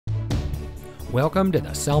Welcome to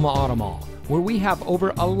the Selma Auto Mall, where we have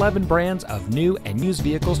over 11 brands of new and used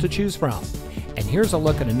vehicles to choose from. And here's a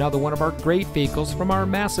look at another one of our great vehicles from our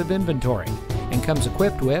massive inventory, and comes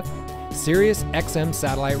equipped with Sirius XM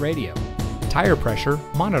satellite radio, tire pressure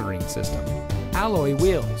monitoring system, alloy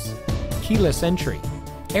wheels, keyless entry,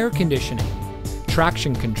 air conditioning,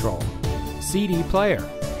 traction control, CD player,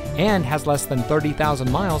 and has less than 30,000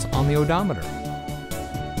 miles on the odometer.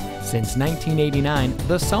 Since 1989,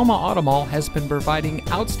 the Selma Auto Mall has been providing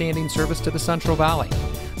outstanding service to the Central Valley.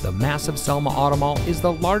 The massive Selma Auto Mall is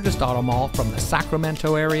the largest auto mall from the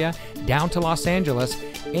Sacramento area down to Los Angeles,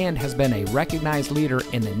 and has been a recognized leader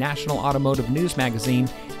in the National Automotive News magazine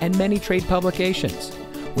and many trade publications.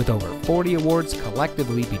 With over 40 awards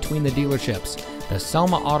collectively between the dealerships, the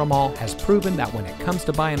Selma Auto Mall has proven that when it comes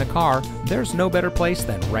to buying a car, there's no better place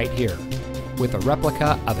than right here. With a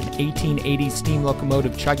replica of an 1880s steam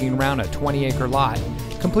locomotive chugging around a 20-acre lot,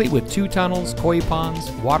 complete with 2 tunnels, koi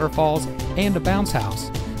ponds, waterfalls, and a bounce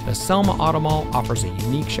house, the Selma Auto Mall offers a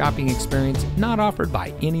unique shopping experience not offered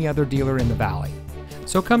by any other dealer in the valley.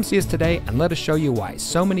 So come see us today and let us show you why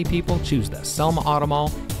so many people choose the Selma Auto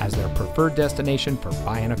Mall as their preferred destination for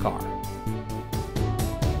buying a car.